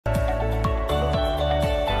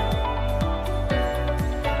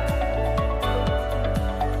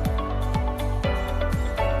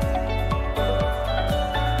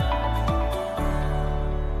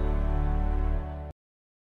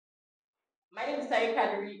My name is Taye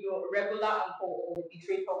Kadiri, your regular anchor of the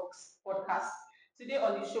Trade Talks podcast. Today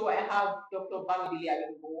on the show, I have Dr. Bamidele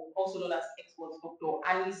Ayobo, also known as Export Doctor,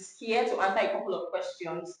 and he's here to answer a couple of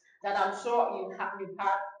questions that I'm sure you've had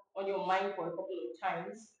on your mind for a couple of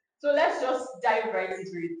times. So let's just dive right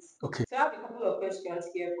into it. Okay. So I have a couple of questions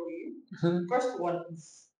here for you. Mhm. First one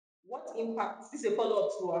is, what impact? This is a follow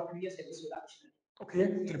up to our previous episode, actually.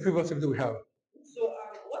 Okay. To the previous episode we have. So,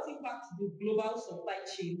 what impact do global supply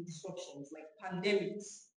chain disruptions like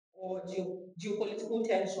pandemics or geopolitical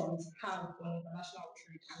tensions have on international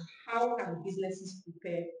trade, and how can businesses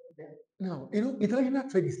prepare for them? Now, international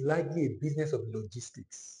trade is largely a business of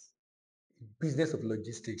logistics. Business of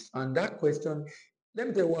logistics. And that question, let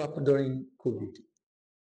me tell you what happened during COVID.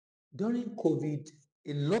 During COVID,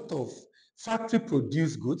 a lot of factory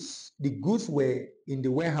produced goods, the goods were in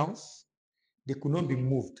the warehouse, they could not be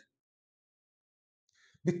moved.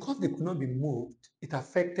 Because they could not be moved, it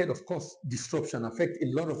affected, of course, disruption, affect a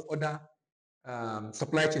lot of other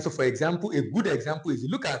supply chains. So, for example, a good example is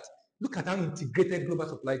look at how integrated global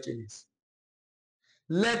supply chain is.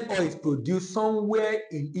 Lead oil is produced somewhere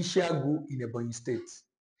in Ishiagu in Ebonyi State.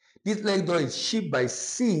 This lead oil is shipped by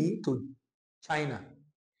sea to China.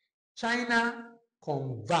 China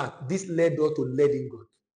convert this lead oil to lead ingot.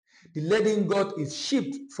 The lead ingot is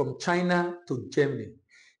shipped from China to Germany.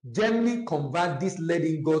 Germany convert this lead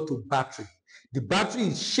ingot to battery. The battery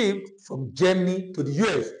is shipped from Germany to the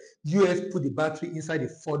US. US put the battery inside the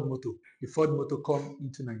Ford motor. The Ford motor come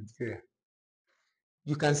into Nigeria.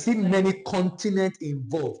 You can see many continents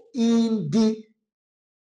involved in the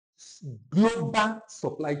global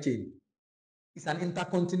supply chain. It's an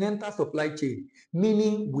intercontinental supply chain,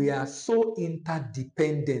 meaning we are so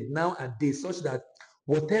interdependent nowadays such that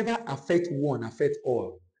whatever affects one affects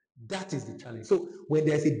all. That is the challenge. So when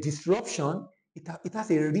there's a disruption, it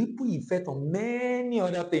has a ripple effect on many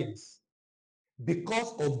other things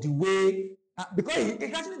because of the way, because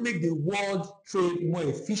it actually makes the world trade more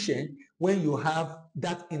efficient when you have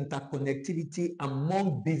that interconnectivity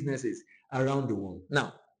among businesses around the world.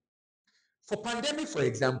 Now, for pandemic, for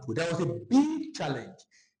example, there was a big challenge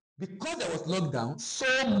because there was lockdown. So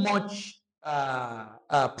much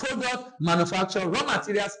product manufacture, raw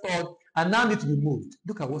material stored, and now need to be moved.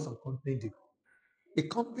 Look at what some companies do. A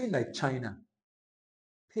company like China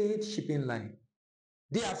paid shipping line.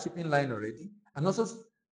 They have shipping line already, and also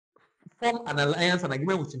form an alliance and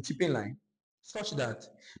agreement with some shipping line, such that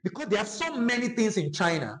because they have so many things in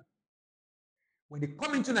China, when they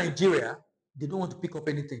come into Nigeria, they don't want to pick up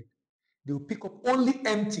anything. They will pick up only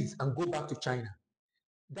empties and go back to China.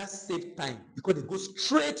 That saves time because they go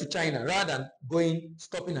straight to China rather than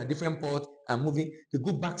stopping at different ports and moving. They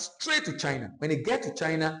go back straight to China. When they get to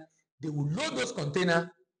China, they will load those containers,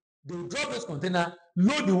 they will drop those containers,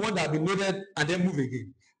 load the one that have been loaded, and then move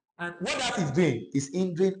again. And what that is doing is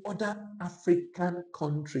hindering other African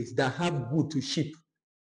countries that have good to ship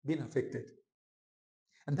being affected.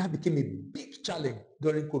 And that became a big challenge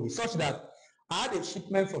during COVID, such that I had a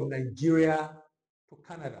shipment from Nigeria to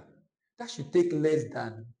Canada. That should take less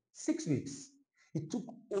than 6 weeks. It took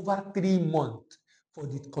over 3 months for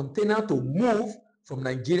the container to move from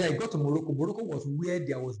Nigeria. It got to Morocco. Morocco was where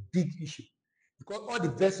there was big issue because all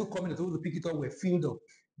the vessels coming to pick it up were filled up.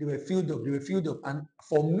 They were filled up. They were filled up. And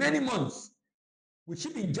for many months, we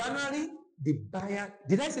ship in January, the buyer,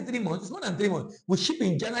 did I say 3 months? It's more than 3 months. We ship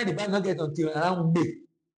in January, the buyer not get until around May.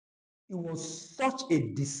 It was such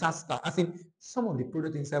a disaster. I think some of the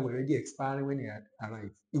products inside were already expiring when they had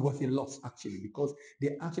arrived. It was a loss actually because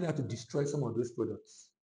they actually had to destroy some of those products.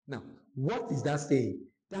 Now, what is that saying?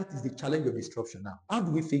 That is the challenge of disruption. Now, how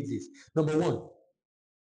do we fix this? Number one,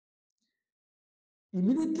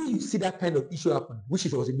 immediately you see that kind of issue happen,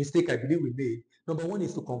 which was a mistake I believe we made. Number one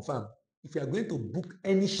is to confirm if you are going to book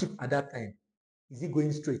any ship at that time, is it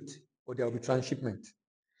going straight or there will be transshipment?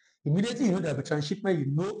 Immediately you know there will be transshipment, you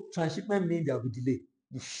know transshipment means there will be delay.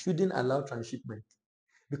 You shouldn't allow transshipment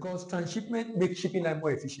because transshipment makes shipping line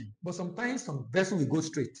more efficient. But sometimes some vessel will go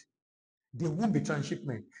straight. There won't be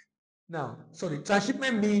transshipment. Now, sorry,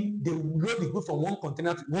 transshipment means they will load the good from one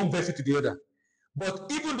container to one vessel to the other.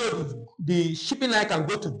 But even though the shipping line can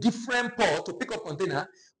go to different ports to pick up container,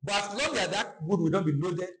 but as long as that good will not be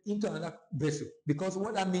loaded into another vessel, because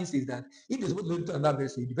what that means is that if they're supposed to load into another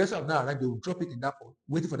vessel, the vessel have now arrived, they will drop it in that port,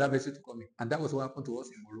 waiting for that vessel to come in. And that was what happened to us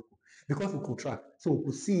in Morocco. Because we could track, so we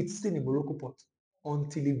could see it still in Morocco port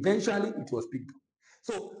until eventually it was picked up.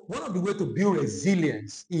 So one of the ways to build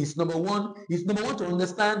resilience is number one to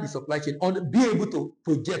understand the supply chain, be able to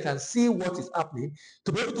project and see what is happening,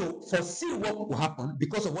 to be able to foresee what will happen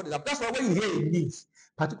because of what is happening. That's why when you hear in news,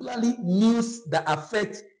 particularly news that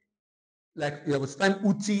affect, like there was time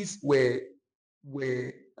Houthis were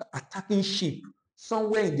were attacking ship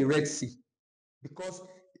somewhere in the Red Sea, because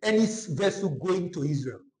any vessel going to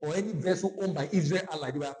Israel or any vessel owned by Israel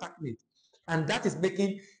ally, they were attacking it. And that is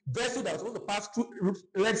making vessels that was supposed to pass through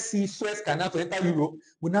Red Sea, Suez Canal to enter Europe,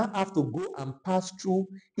 will now have to go and pass through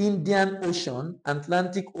Indian Ocean,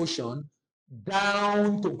 Atlantic Ocean,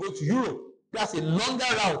 down to go to Europe. That's a longer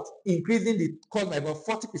route, increasing the cost by about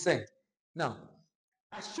 40%. Now,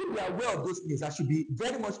 I should be aware of those things. I should be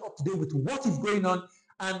very much up to date with what is going on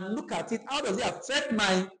and look at it. How does it affect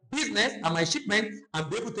my business and my shipment, and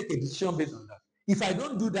be able to take a decision based on that? If I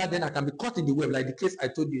don't do that, then I can be caught in the web, like the case I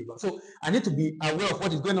told you about. So I need to be aware of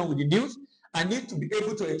what is going on with the news. I need to be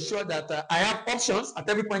able to ensure that I have options at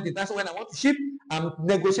every point in time. So when I want to ship, I'm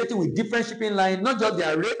negotiating with different shipping lines, not just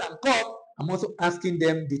their rate and cost. I'm also asking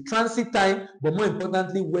them the transit time, but more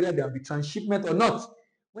importantly, whether there will be transshipment or not.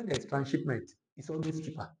 When there's transshipment, it's always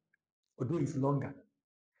cheaper, although it's longer.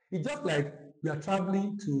 It's just like you are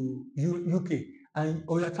traveling to UK and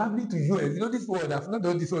or you are traveling to US. You know this word, I've not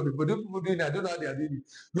done this one before. Those people doing it, I don't know how they are doing it.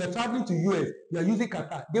 You are traveling to US, you are using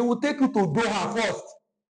Qatar. They will take you to Doha first.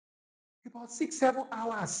 About 6-7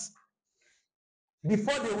 hours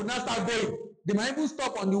before they will now start going. They might even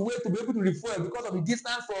stop on the way to be able to refuel because of the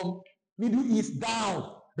distance from Middle East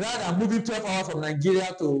down, rather than moving 12 hours from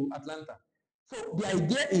Nigeria to Atlanta. So the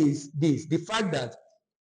idea is this, the fact that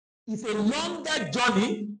it's a longer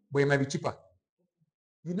journey, but it might be cheaper.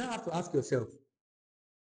 You now have to ask yourself,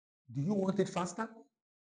 do you want it faster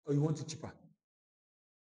or you want it cheaper?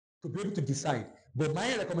 To be able to decide. But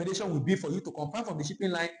my recommendation would be for you to confirm from the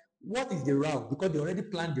shipping line what is the route, because they already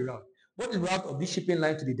planned the route. What is the route of this shipping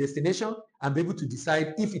line to the destination, and be able to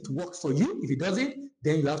decide if it works for you. If it doesn't,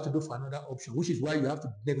 then you have to go for another option, which is why you have to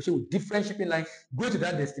negotiate with different shipping lines, go to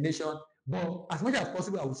that destination. But as much as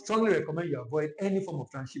possible, I would strongly recommend you avoid any form of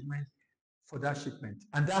transshipment for that shipment.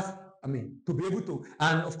 And that's, I mean, to be able to,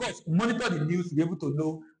 and of course, monitor the news to be able to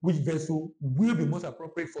know which vessel will be most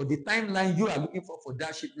appropriate for the timeline you are looking for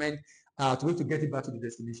that shipment, to be able to get it back to the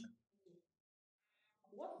destination.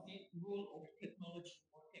 What's the role of technology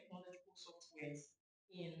or technological softwares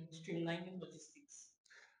in streamlining logistics?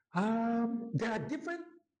 There are different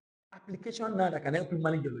applications now that can help you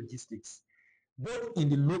manage your logistics, both in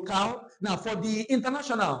the local. Now, for the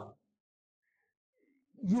international,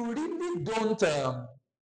 you really don't,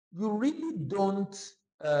 you really don't,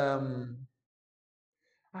 um,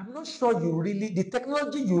 I'm not sure you really, the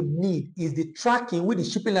technology you need is the tracking which the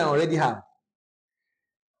shipping line already have.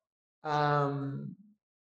 Um,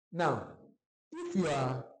 Now, if you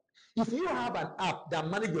are, if you have an app that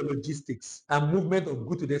manages your logistics and movement of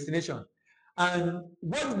goods to destination, and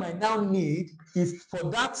what you might now need is for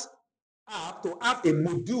that app to have a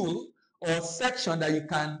module or section that you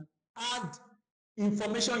can add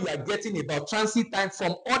information you are getting about transit time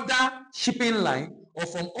from other shipping line or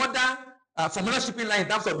from other shipping line in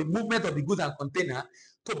terms of the movement of the goods and container,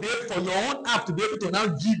 to be able, for your own app to be able to now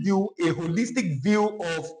give you a holistic view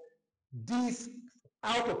of this,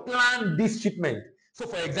 how to plan this shipment. So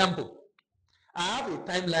for example, I have a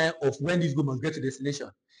timeline of when this good must get to destination.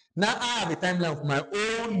 Now I have a timeline of my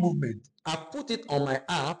own movement. I put it on my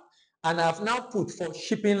app, and I've now put for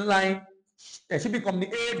shipping line, shipping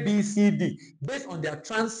company A, B, C, D, based on their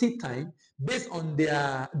transit time, based on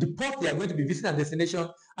their the port they are going to be visiting and destination,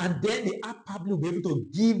 and then the app probably will be able to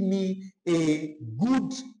give me a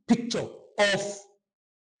good picture of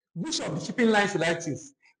which of the shipping lines should I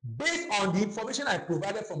choose based on the information I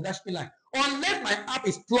provided from that shipping line, unless my app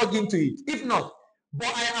is plugged into it. If not, but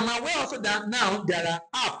I am aware also that now there are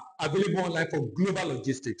apps available online for global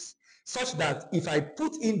logistics, such that if I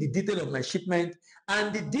put in the detail of my shipment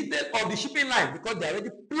and the detail of the shipping line, because they already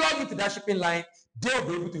plugged into that shipping line, they'll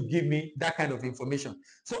be able to give me that kind of information.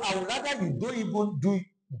 So I would rather you don't even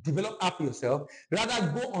develop app yourself,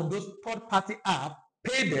 rather go on those third-party app,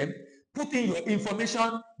 pay them, put in your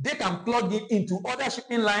information, they can plug it into other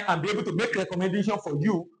shipping line and be able to make recommendation for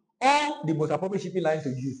you on the most appropriate shipping line to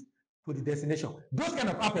use to the destination. Those kind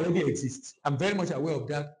of app already exist. I'm very much aware of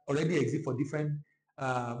that. Already exist for different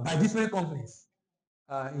by different companies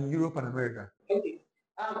in Europe and America. Okay.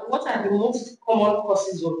 What are the most common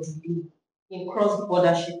causes of delay in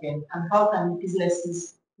cross-border shipping, and how can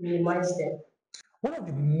businesses minimize them? One of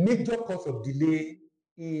the major cause of delay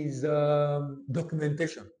is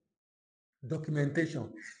documentation.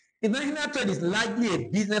 Documentation. International trade is largely a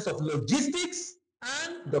business of logistics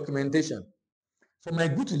and documentation. For my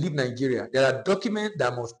good to leave Nigeria, there are documents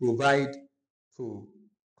that must provide to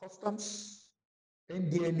customs,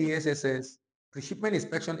 NDLEA, SSS, pre-shipment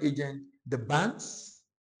inspection agent, the banks,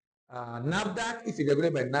 NAFDAC, if it's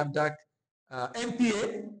regulated by NAFDAC,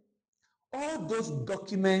 MPA, All those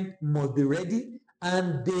documents must be ready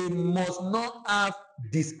and they must not have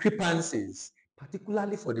discrepancies,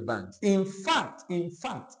 particularly for the banks. In fact,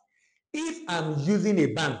 if I'm using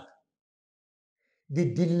a bank,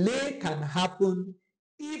 the delay can happen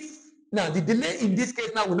if now the delay in this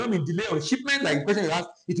case now will not mean delay on shipment like the question you asked,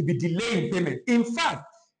 it will be delay in payment. In fact,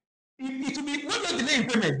 it will be not just delay in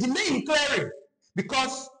payment, delay in clearing.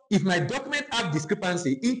 Because if my document have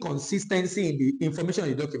discrepancy, inconsistency in the information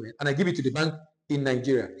in the document, and I give it to the bank in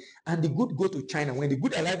Nigeria, and the good go to China, when the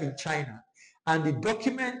good arrive in China, and the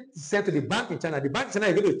document sent to the bank in China is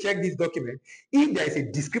going to check this document. If there is a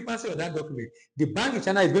discrepancy on that document, the bank in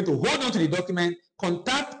China is going to hold on to the document,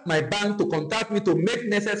 contact my bank to contact me to make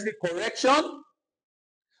necessary correction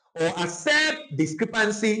or accept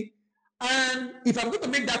discrepancy. And if I'm going to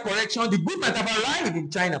make that correction, the good might have arrived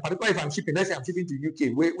in China, particularly if I'm shipping, let's say I'm shipping to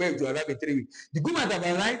UK, where it will arrive in 3 weeks. The good might have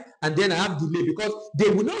arrived, and then I have delay because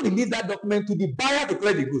they will not release that document to the buyer to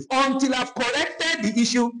clear the goods until I've corrected the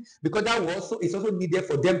issue, because that is also needed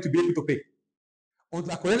for them to be able to pay.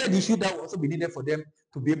 Until I corrected the issue, that will also be needed for them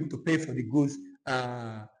to be able to pay for the goods,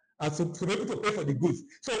 to be able to pay for the goods.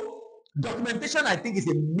 So documentation, I think, is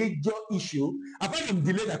a major issue. Apart from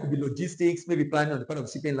delay, that could be logistics, maybe planning on the part of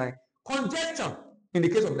shipping line. Congestion, in the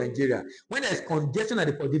case of Nigeria, when there's congestion at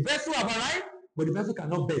the port, the vessel have arrived, but the vessel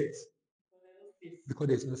cannot berth because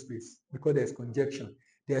there's no space, because there's congestion.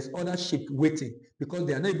 There's other ships waiting because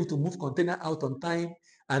they are not able to move container out on time,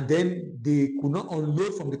 and then they could not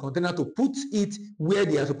unload from the container to put it where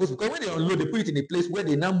they are supposed to. Because when they unload, they put it in a place where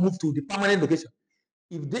they now move to the permanent location.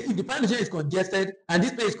 If the permanent location is congested and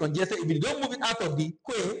this place is congested, if you don't move it out of the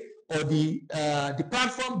quay or the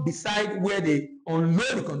platform beside where they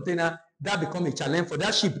unload the container, that becomes a challenge for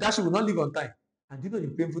that ship. That ship will not leave on time. And you know the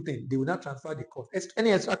painful thing, they will not transfer the cost.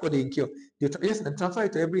 Any extra cost they incur, they transfer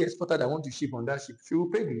it to every exporter that want to ship on that ship. So you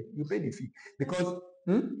pay the fee. Because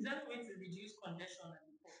Is that way to reduce congestion at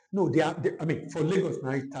the port? no, I mean, for Lagos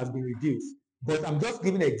now it has been reduced. But I'm just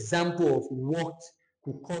giving an example of what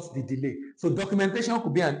could cause the delay. So documentation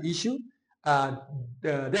could be an issue.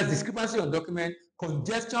 There's discrepancy on document,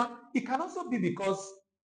 congestion. It can also be because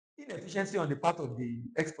inefficiency on the part of the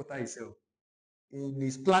exporter itself in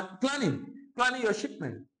his planning your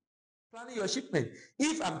shipment. Planning your shipment.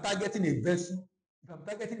 If I'm targeting a vessel,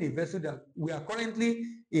 that we are currently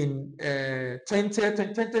in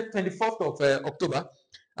 24th of October,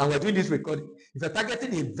 and we're doing this recording. If you're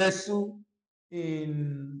targeting a vessel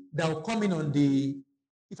that will come in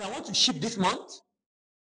if I want to ship this month,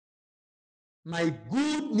 my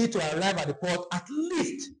good need to arrive at the port at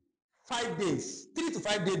least 5 days, 3 to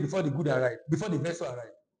 5 days before the vessel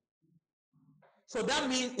arrives. So that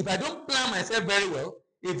means if I don't plan myself very well,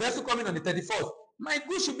 a vessel coming on the 31st, my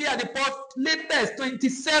goods should be at the port latest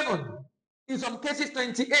 27, in some cases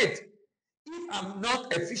 28. If I'm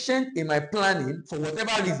not efficient in my planning for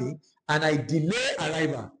whatever reason and I delay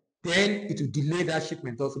arrival, then it will delay that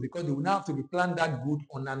shipment also, because they will now have to replan that good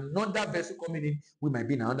on another vessel coming in, we might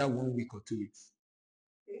be in another 1 week or 2 weeks.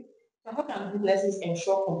 Okay. So how can businesses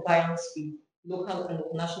ensure compliance with local and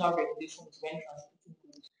national regulations when transporting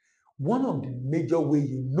goods? One of the major ways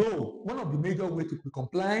to be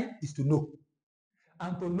compliant is to know.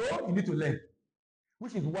 And to know, you need to learn,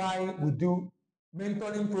 which is why we do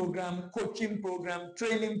mentoring program, coaching program,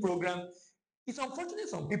 training program. It's unfortunate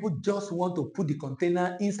some people just want to put the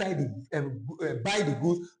container inside buy the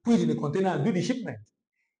goods, put it in the container and do the shipment.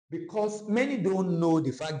 Because many don't know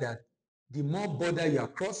the fact that the more border you are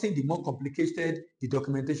crossing, the more complicated the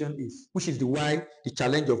documentation is, which is the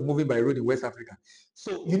challenge of moving by road in West Africa.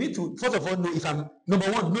 So you need to, first of all, know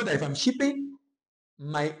that if I'm shipping,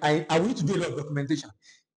 I will need to do a lot of documentation.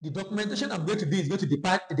 The documentation I'm going to do is going to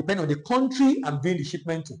depend on the country I'm doing the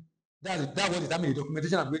shipment to. That's what determines the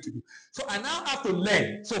documentation I'm going to do. So I now have to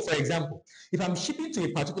learn. So for example, if I'm shipping to a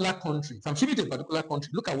particular country,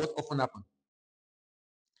 look at what often happens.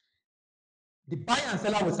 The buyer and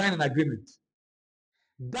seller will sign an agreement.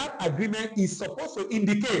 That agreement is supposed to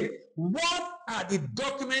indicate what are the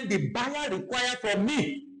documents the buyer requires from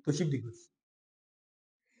me to ship the goods.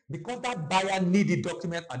 Because that buyer needs the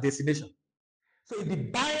document at destination. So if the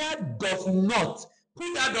buyer does not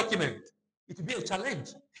put that document, it will be a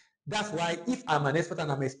challenge. That's why if I'm an exporter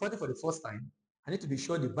and I'm exporting for the first time, I need to be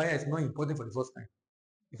sure the buyer is not importing for the first time.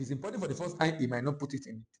 If he's importing for the first time, he might not put it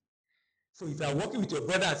in it. So if you are working with your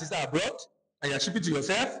brother and sister abroad and you are shipping to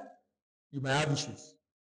yourself, you might have issues.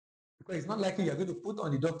 Because it's not likely you're going to put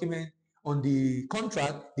on the document, on the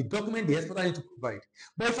contract, the document the exporter needs to provide.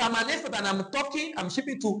 But if I'm an exporter and I'm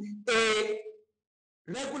shipping to a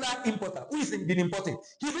regular importer who is been importing,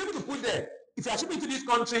 he'll be able to put there if you are shipping to this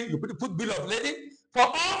country, you put bill of lading. For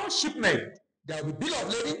all shipment, there will be bill of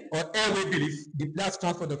lading or airway bill if that's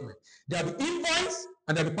transport document. There will be invoice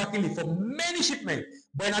and there will be packing list for many shipments.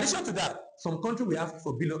 But in addition to that, some country will ask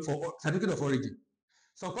for for certificate of origin.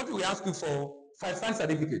 Some country will ask you for 5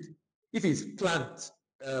 certificate if it's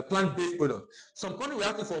plant-based product. Some country will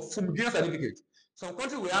ask you for fumigation certificate. Some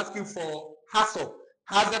country will ask you for HACCP,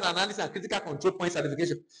 hazard analysis and critical control point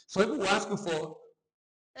certification. Some people will ask you for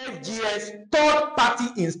FGS,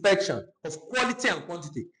 third-party inspection of quality and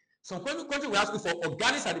quantity. Some country will ask you for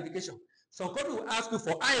organic certification. Some country will ask you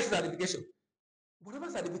for ISO certification. Whatever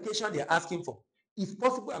certification they're asking for, if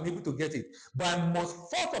possible, I'm able to get it. But I must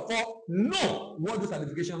first of all know what those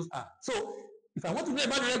certifications are. So if I want to know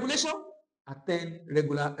about the regulation, attend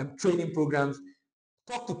regular training programs,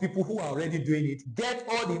 talk to people who are already doing it, get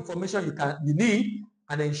all the information you need,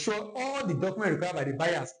 and ensure all the documents required by the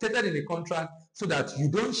buyer are stated in the contract so that you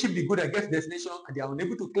don't ship the good and get to destination and they are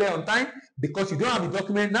unable to clear on time because you don't have the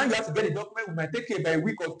document. Now you have to get the document. It might take you about a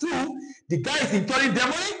week or two. The guy is incurring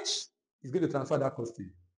damage. He's going to transfer that cost to you.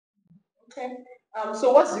 Okay.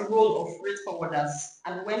 So what's the role of freight forwarders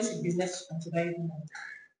and when should business consider using them?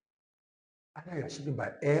 Either you are shipping by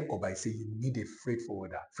air or by sea, you need a freight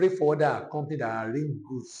forwarder. Freight forwarder are companies that arrange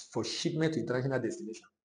goods for shipment to international destination.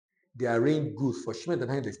 They arrange goods for shipment to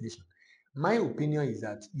international destination. My opinion is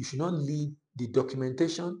that you should not leave the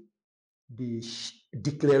documentation, the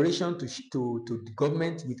declaration to the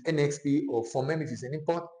government with NXP or for them if it's an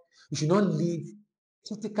import. You should not leave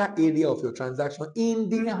critical area of your transaction in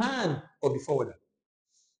the hand of the forwarder.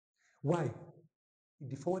 Why? If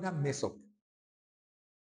the forwarder mess up,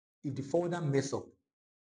 if the forwarder mess up,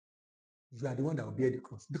 you are the one that will bear the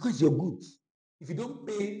cost because you're goods. If you don't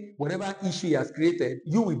pay whatever issue he has created,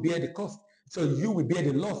 you will bear the cost. So you will bear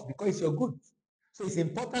the loss because it's your goods. So it's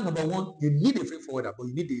important, number one, you need a freight forwarder, but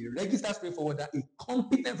you need a registered freight forwarder, a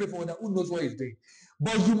competent freight forwarder who knows what he's doing.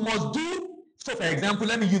 But you must do, so for example,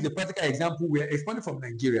 let me use a practical example. We're exporting from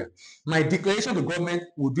Nigeria. My declaration to government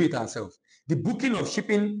will do it ourselves. The booking of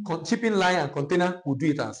shipping line and container will do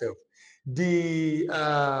it ourselves. The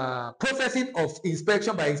processing of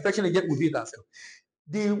inspection by inspection agent will do it ourselves.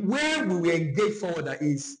 The way we will engage forwarder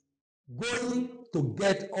is going to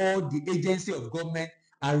get all the agency of government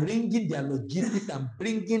arranging their logistics and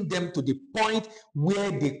bringing them to the point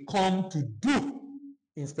where they come to do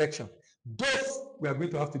inspection. Those we are going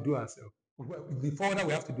to have to do ourselves. The forwarder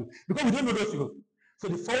we have to do because we don't know those people. So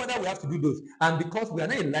the forwarder we have to do those, and because we are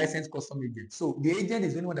not a licensed custom agent, so the agent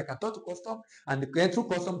is the only one that can talk to custom, and the through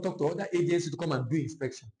custom talk to other agencies to come and do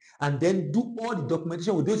inspection, and then do all the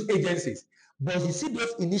documentation with those agencies. But you see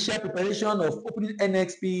those initial preparation of opening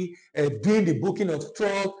NXP, doing the booking of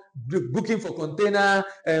truck, booking for container,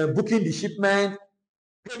 booking the shipment,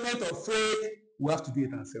 payment of freight, we have to do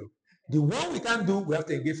it ourselves. The one we can't do, we have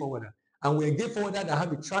to engage forwarder. And we engage forwarder that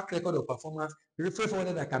have a track record of performance, freight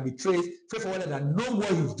forwarder that can be traced, freight forwarder that know what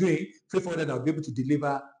he's doing, freight forwarder that will be able to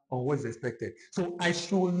deliver on what is expected. So I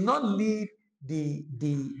should not leave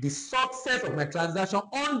the success of my transaction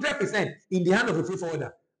 100% in the hand of a freight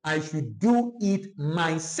forwarder. I should do it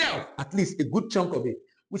myself, at least a good chunk of it,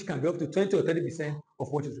 which can be up to 20 or 30%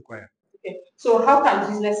 of what is required. Okay. So how can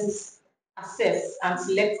businesses assess and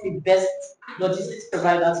select the best logistics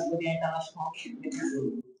providers for their international shipments?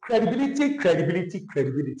 Credibility, credibility,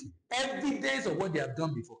 credibility. Evidence of what they have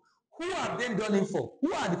done before. Who have they done it for?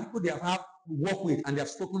 Who are the people they have worked with and they have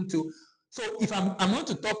spoken to? So if I'm going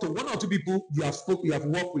to talk to one or two people you have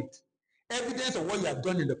worked with, evidence of what you have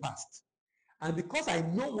done in the past. And because I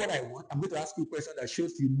know what I want, I'm going to ask you a question that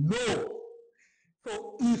shows you know.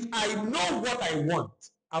 So if I know what I want,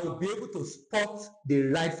 I will be able to spot the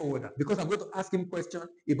right forwarder because I'm going to ask him questions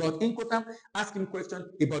about Incoterm, ask him questions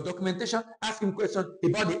about documentation, ask him questions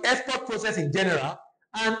about the export process in general,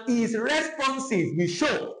 and his responses will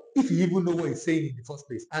show if he even know what he's saying in the first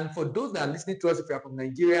place. And for those that are listening to us, if you are from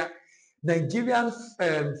Nigeria, Nigerian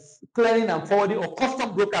clearing and forwarding or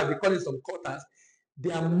custom brokers, they call it some quarters,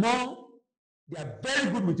 they are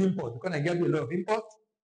very good with import because Nigeria do a lot of import,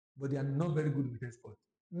 but they are not very good with export.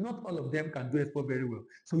 Not all of them can do export very well.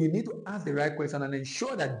 So you need to ask the right question and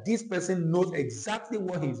ensure that this person knows exactly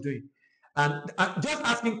what he's doing. And just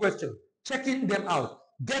asking questions, checking them out,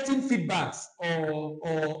 getting feedbacks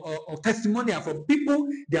or testimonial from people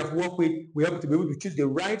they have worked with, we're able to be able to choose the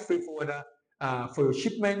right freight forwarder for your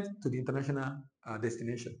shipment to the international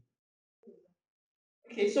destination.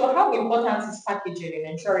 Okay, so how important is packaging in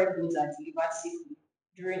ensuring goods are delivered safely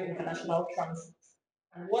during international transit?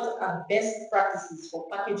 And what are best practices for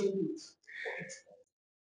packaging goods for export?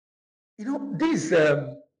 You know,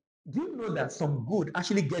 do you know that some good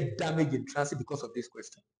actually get damaged in transit because of this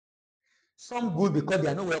question? Some good because they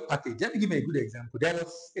are not well packaged. Let me give you a good example. There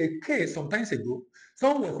was a case some times ago.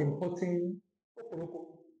 Someone was importing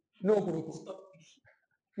oporoko. No oporoko.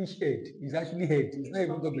 Fish head. It's actually head. It's not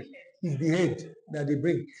even double. It's the head that they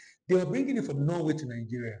bring. They were bringing it from Norway to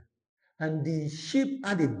Nigeria. And the ship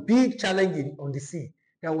had a big challenge on the sea.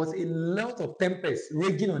 There was a lot of tempest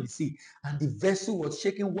raging on the sea, and the vessel was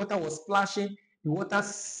shaking, water was splashing, the water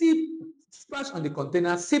splashed on the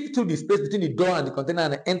container, seeped through the space between the door and the container,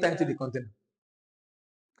 and entered into the container.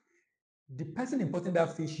 The person importing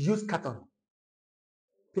that fish used carton,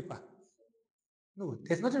 paper. No,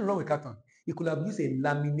 there's nothing wrong with carton. He could have used a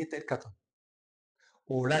laminated carton,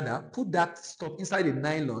 or rather, put that stuff inside a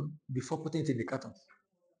nylon before putting it in the carton.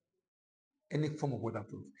 Any form of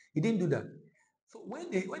waterproof. He didn't do that. So when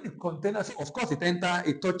the container, so of course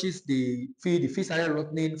it touches the fish started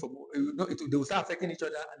rotting from, they will start affecting each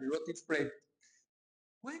other and the rotting spread.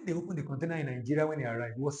 When they opened the container in Nigeria when he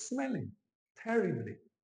arrived, it was smelling terribly.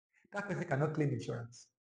 That person cannot claim insurance.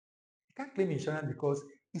 He can't claim insurance because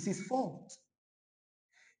it's his fault.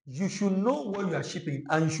 You should know what you are shipping,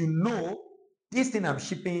 and you should know this thing I'm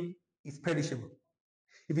shipping is perishable.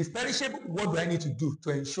 If it's perishable, what do I need to do to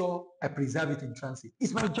ensure I preserve it in transit?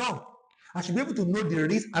 It's my job. I should be able to know the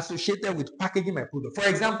risk associated with packaging my product. For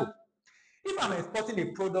example, if I'm exporting a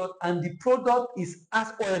product and the product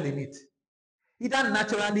has oil in it, either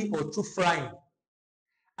naturally or through frying,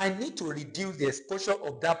 I need to reduce the exposure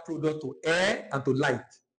of that product to air and to light,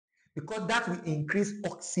 because that will increase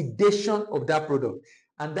oxidation of that product,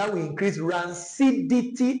 and that will increase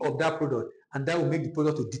rancidity of that product, and that will make the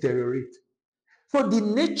product to deteriorate. So the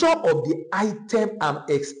nature of the item I'm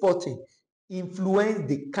exporting influence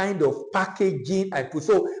the kind of packaging I put.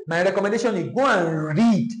 So my recommendation is go and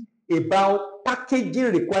read about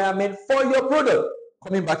packaging requirement for your product.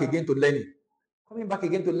 Coming back again to learning.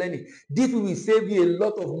 This will save you a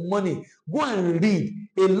lot of money. Go and read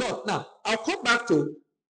a lot. Now, I'll come back to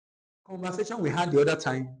conversation we had the other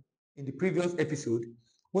time in the previous episode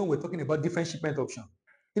when we were talking about different shipment options.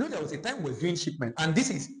 There was a time we were doing shipment, and this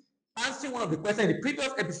is answering one of the questions in the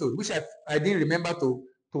previous episode, which I didn't remember to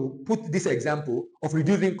put this example of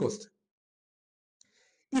reducing cost.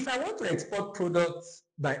 If I want to export products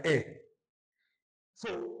by air, so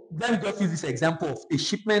let me just use this example of a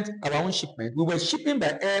shipment, our own shipment. We were shipping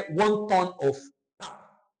by air 1 ton of pap.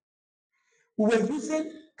 We were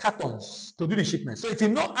using cartons to do the shipment. So if you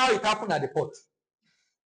know how it happened at the port,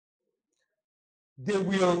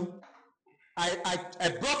 I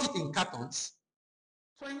brought it in cartons,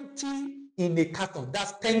 20 in a carton.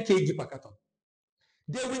 That's 10 kg per carton.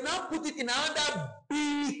 They will now put it in another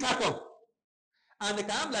big carton, and they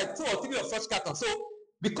can have like 2 or 3 of such cartons. So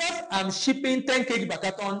because I'm shipping 10 kg per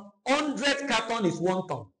carton, 100 carton is 1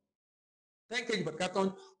 ton. 10 kg per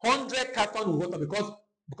carton, 100 carton is 1 ton, because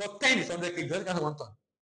 10 is 100 kg, 100 carton 1 ton.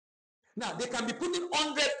 Now they can be putting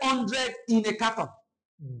 100 in a carton.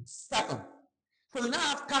 So you now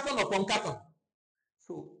have carton upon carton.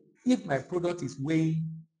 So if my product is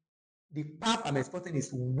weighing, the pap I'm exporting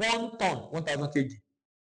is 1 ton, 1,000 kg.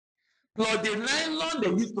 Plus the nylon they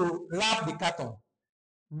use to wrap the carton,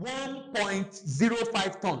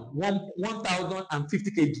 1.05 ton,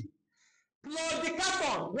 1,050 kg. Plus the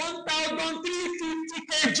carton, 1,350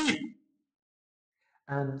 kg.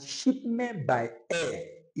 And shipment by air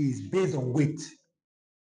is based on weight.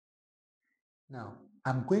 Now,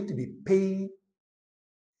 I'm going to be paying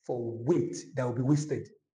for weight that will be wasted,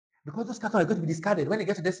 because those cartons are going to be discarded when they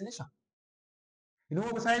get to destination. You know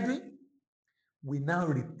what we started doing? We now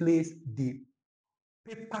replace the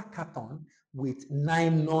paper carton with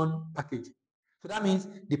nylon packaging. So that means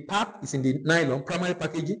the pap is in the nylon, primary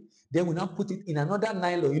packaging. Then we now put it in another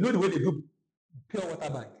nylon. You know the way they do pure water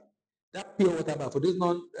bag? That pure water bag, for those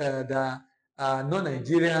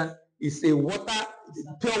non-Nigerian, is a water,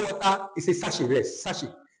 pure water is a sachet, yes,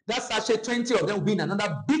 sachet. That sachet, 20 of them will be in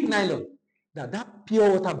another big nylon. Now that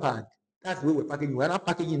pure water bag, that's the way we're packaging. We're not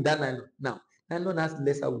packaging that nylon. Now, nylon has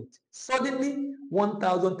lesser weight. Suddenly,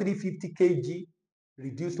 1,350 kg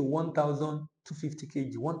reduced to 1,250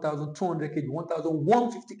 kg, 1,200 kg,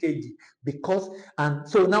 1,150 kg, and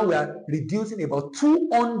so now we are reducing about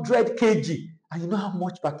 200 kg. And you know how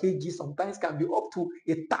much per kg sometimes can be up to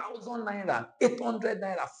 1,000 naira, 800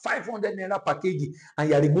 naira, 500 naira per kg, and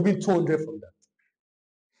you are removing 200 from that.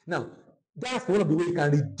 Now, that's one of the ways you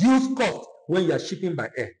can reduce cost when you are shipping by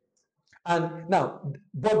air. And now,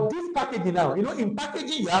 but this packaging now, in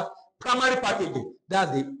packaging you have primary packaging.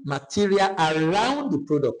 That's the material around the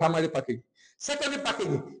product, primary packaging. Secondary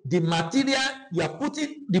packaging, the material you are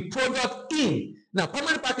putting the product in. Now,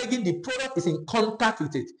 primary packaging, the product is in contact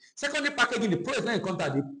with it. Secondary packaging, the product is not in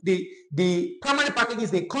contact. The primary packaging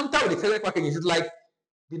is in contact with the secondary packaging. It's like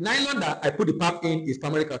the nylon that I put the pap in is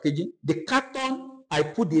primary packaging. The carton I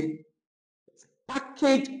put the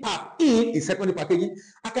package pap in is secondary packaging.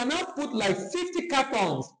 I can now put like 50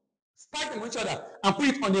 cartons, stack them on each other, and put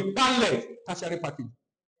it on a pallet, tertiary packaging.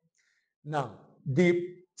 Now,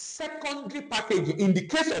 the secondary packaging, in the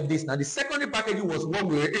case of this, now the secondary packaging was what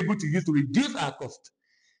we were able to use to reduce our cost.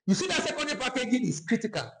 You see that secondary packaging is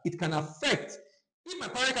critical. It can affect, if my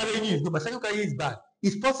primary packaging is good, my secondary packaging is bad,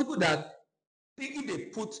 it's possible that if they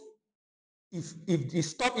put, if the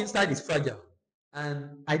stuff inside is fragile, and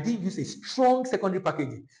I didn't use a strong secondary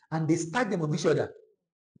packaging, and they stack them on each other,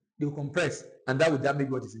 they will compress, and that will damage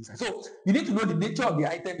what is inside. So you need to know the nature of the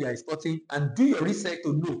item you are exporting and do your research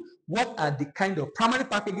to know what are the kind of primary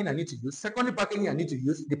packaging I need to use, secondary packaging I need to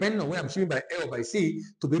use, depending on where I'm shipping by air or by sea,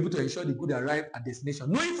 to be able to ensure the good arrive at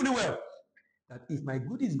destination. Knowing fully well that if my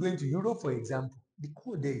good is going to Europe, for example, the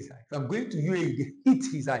cold there is high. If I'm going to UAE, the heat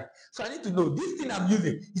is high. So I need to know this thing I'm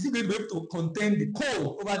using, is it going to be able to contain the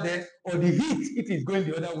cold over there or the heat if it's going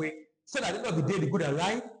the other way? So that at the end of the day, the good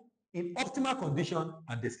arrive in optimal condition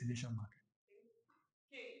at destination market.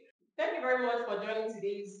 Thank you very much for joining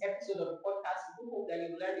today's episode of the podcast. We do hope that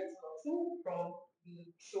you learned a thing or two from the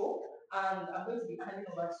show. And I'm going to be handing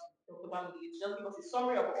over to Dr. Bamidi to just give us a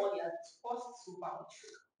summary of all he has discussed so far on the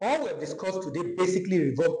show. All we have discussed today basically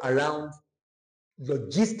revolve around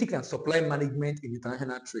logistics and supply management in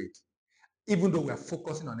international trade, even though we are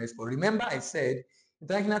focusing on export. Remember, I said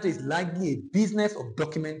international trade is largely a business of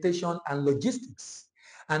documentation and logistics.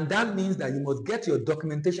 And that means that you must get your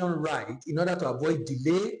documentation right in order to avoid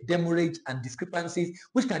delay, demurrage, and discrepancies,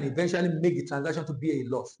 which can eventually make the transaction to be a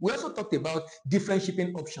loss. We also talked about different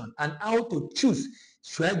shipping options and how to choose.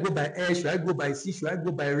 Should I go by air? Should I go by sea? Should I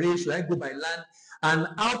go by rail? Should I go by land? And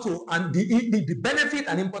how to, and the benefit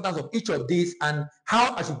and importance of each of these, and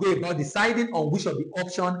how I should go about deciding on which of the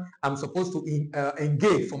option I'm supposed to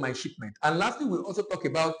engage for my shipment. And lastly, we'll also talk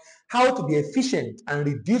about how to be efficient and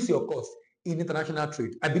reduce your cost in international trade.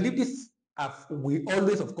 I believe this we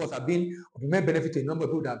always, of course, have been of immense benefit to a number of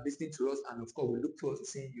people that are listening to us, and of course, we look forward to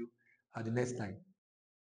seeing you at the next time.